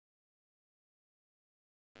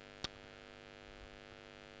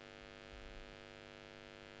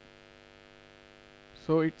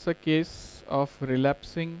So it's a case of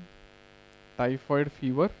relapsing typhoid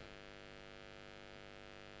fever.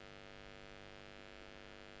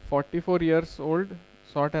 44 years old,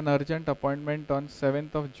 sought an urgent appointment on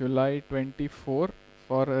 7th of July 24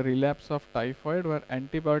 for a relapse of typhoid where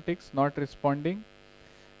antibiotics not responding,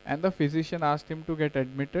 and the physician asked him to get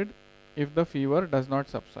admitted if the fever does not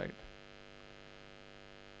subside.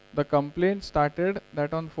 The complaint started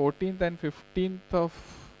that on 14th and 15th of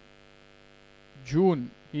June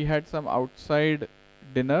he had some outside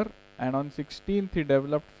dinner, and on 16th he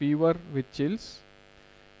developed fever with chills.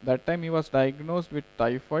 That time he was diagnosed with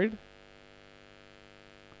typhoid.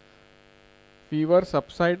 Fever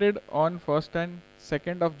subsided on 1st and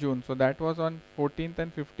 2nd of June. So that was on 14th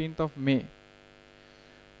and 15th of May.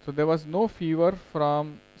 So there was no fever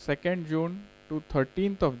from 2nd June to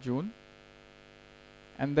 13th of June.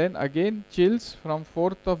 And then again chills from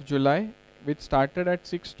 4th of July, which started at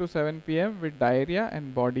 6 to 7 p.m. with diarrhea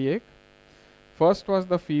and body ache. First was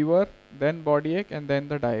the fever, then body ache, and then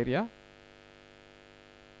the diarrhea.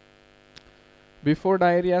 Before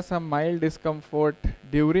diarrhea, some mild discomfort.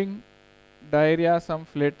 During diarrhea, some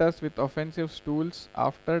flatus with offensive stools.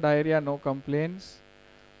 After diarrhea, no complaints.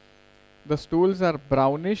 The stools are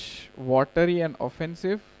brownish, watery and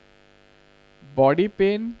offensive. Body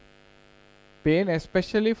pain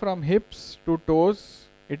especially from hips to toes.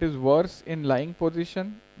 It is worse in lying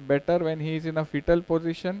position, better when he is in a fetal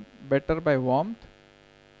position, better by warmth.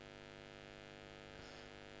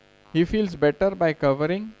 He feels better by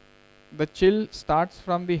covering. The chill starts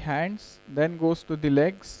from the hands, then goes to the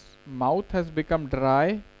legs. Mouth has become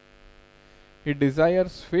dry. He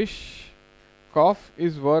desires fish. Cough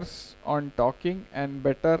is worse on talking and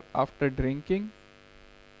better after drinking.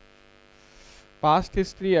 Past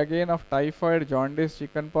history again of typhoid, jaundice,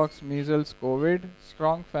 chickenpox, measles, COVID.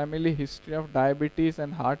 Strong family history of diabetes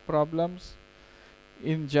and heart problems.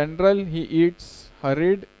 In general, he eats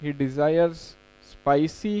hurried. He desires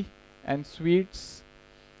spicy and sweets.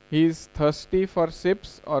 He is thirsty for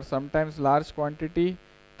sips or sometimes large quantity.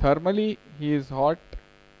 Thermally, he is hot.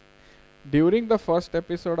 During the first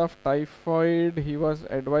episode of typhoid, he was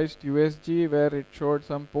advised USG where it showed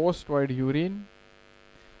some post-void urine.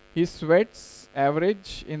 He sweats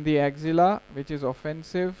average in the axilla, which is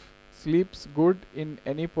offensive. Sleeps good in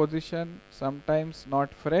any position, sometimes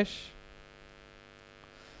not fresh.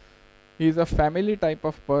 He is a family type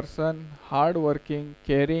of person, hard-working,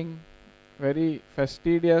 caring, very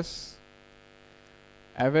fastidious,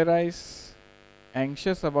 avarice,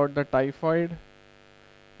 anxious about the typhoid.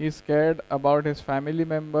 He is scared about his family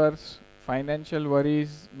members, financial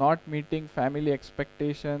worries, not meeting family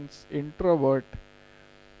expectations, introvert,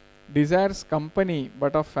 desires company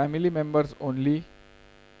but of family members only.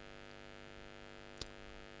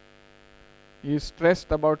 He is stressed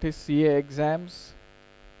about his CA exams.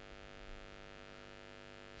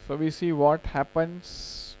 So we see what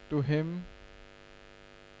happens to him.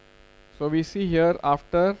 So we see here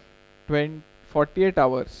after 48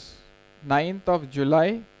 hours, 9th of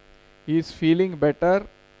July, he is feeling better.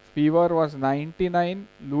 Fever was 99,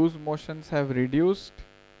 loose motions have reduced.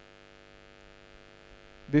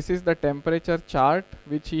 This is the temperature chart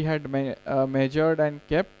which he had measured and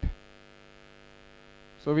kept.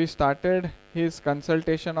 So we started his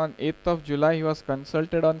consultation on 8th of July. He was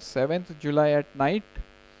consulted on 7th July at night.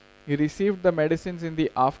 He received the medicines in the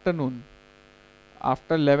afternoon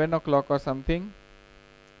after 11 o'clock or something.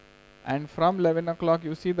 And from 11 o'clock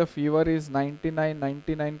you see the fever is 99,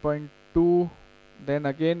 99.2. Then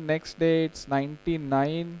again next day it's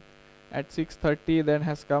 99 at 6:30, then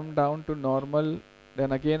has come down to normal.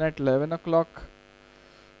 Then again at 11 o'clock,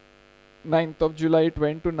 9th of July, it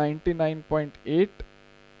went to 99.8.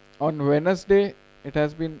 On Wednesday, it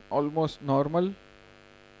has been almost normal.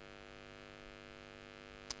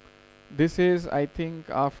 This is, I think,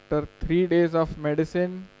 after 3 days of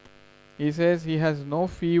medicine. He says he has no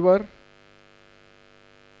fever.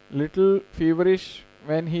 Little feverish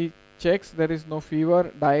when he checks, there is no fever.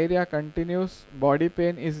 Diarrhea continues. Body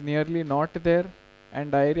pain is nearly not there. And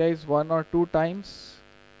diarrhea is 1 or 2 times.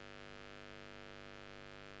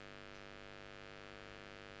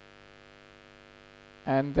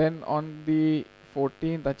 And then on the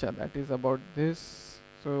 14th, that is about this.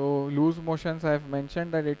 So loose motions, I have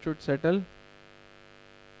mentioned that it should settle.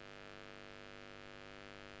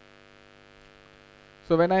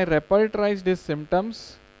 So when I repertorized his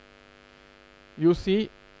symptoms, you see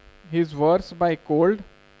he is worse by cold.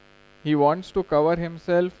 He wants to cover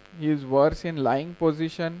himself. He is worse in lying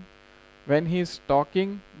position. When he is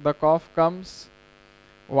talking, the cough comes.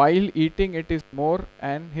 While eating, it is more,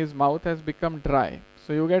 and his mouth has become dry.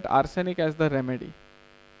 So you get arsenic as the remedy.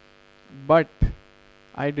 But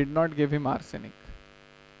I did not give him arsenic.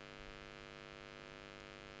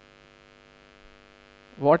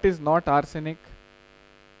 What is not arsenic?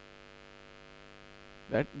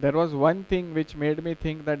 That there was one thing which made me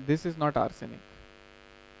think that this is not arsenic,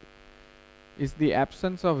 is the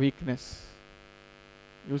absence of weakness.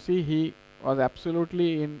 You see, he was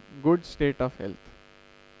absolutely in good state of health.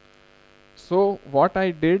 So what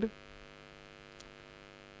I did,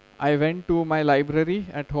 I went to my library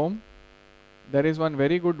at home. There is one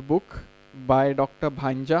very good book by Dr.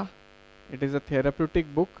 Bhanja. It is a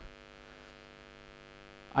therapeutic book.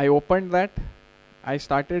 I opened that. I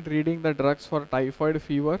started reading the drugs for typhoid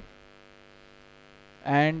fever.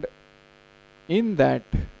 And in that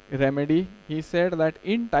remedy, he said that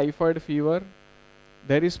in typhoid fever,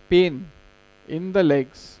 there is pain in the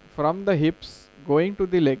legs, from the hips going to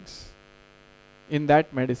the legs, in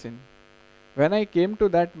that medicine. When I came to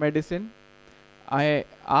that medicine, I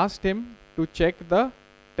asked him to check the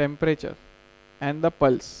temperature and the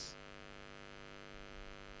pulse.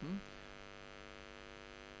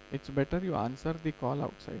 It's better you answer the call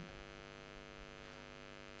outside.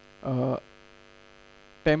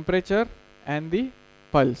 Temperature and the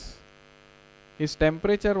pulse. His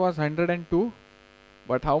temperature was 102,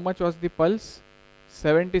 but how much was the pulse?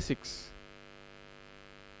 76.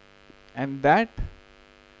 And that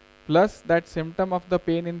plus that symptom of the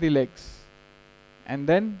pain in the legs, and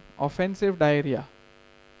then offensive diarrhea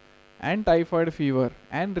and typhoid fever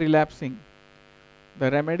and relapsing.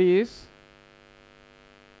 The remedy is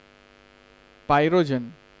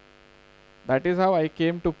pyrogen. That is how I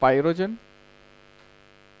came to pyrogen.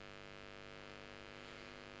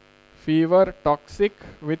 Fever toxic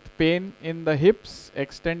with pain in the hips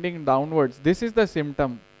extending downwards. This is the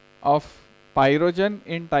symptom of pyrogen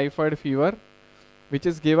in typhoid fever, which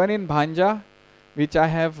is given in Bhanja, which I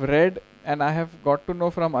have read and I have got to know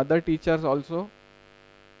from other teachers also.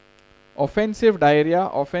 Offensive diarrhea.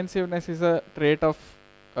 Offensiveness is a trait of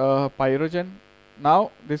pyrogen.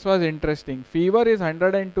 Now this was interesting. Fever is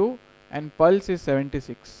 102 and pulse is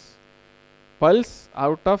 76. Pulse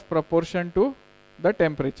out of proportion to the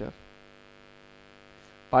temperature.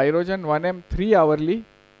 Pyrogen 1 ml 3 hourly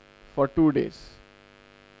for 2 days.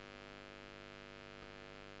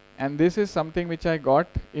 And this is something which I got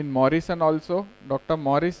in Morrison also. Dr.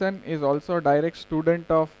 Morrison is also a direct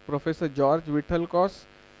student of Professor George Whittelkos.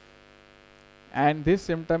 And this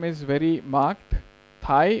symptom is very marked.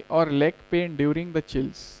 Thigh or leg pain during the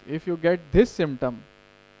chills. If you get this symptom,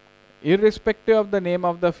 irrespective of the name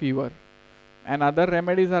of the fever, and other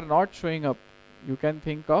remedies are not showing up, you can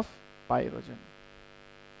think of pyrogen.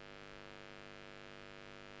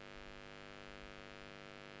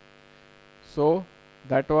 So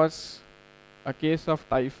that was a case of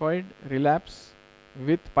typhoid relapse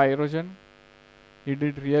with pyrogen. He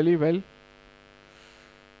did really well.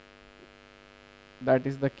 That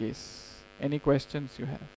is the case. Any questions you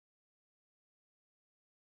have?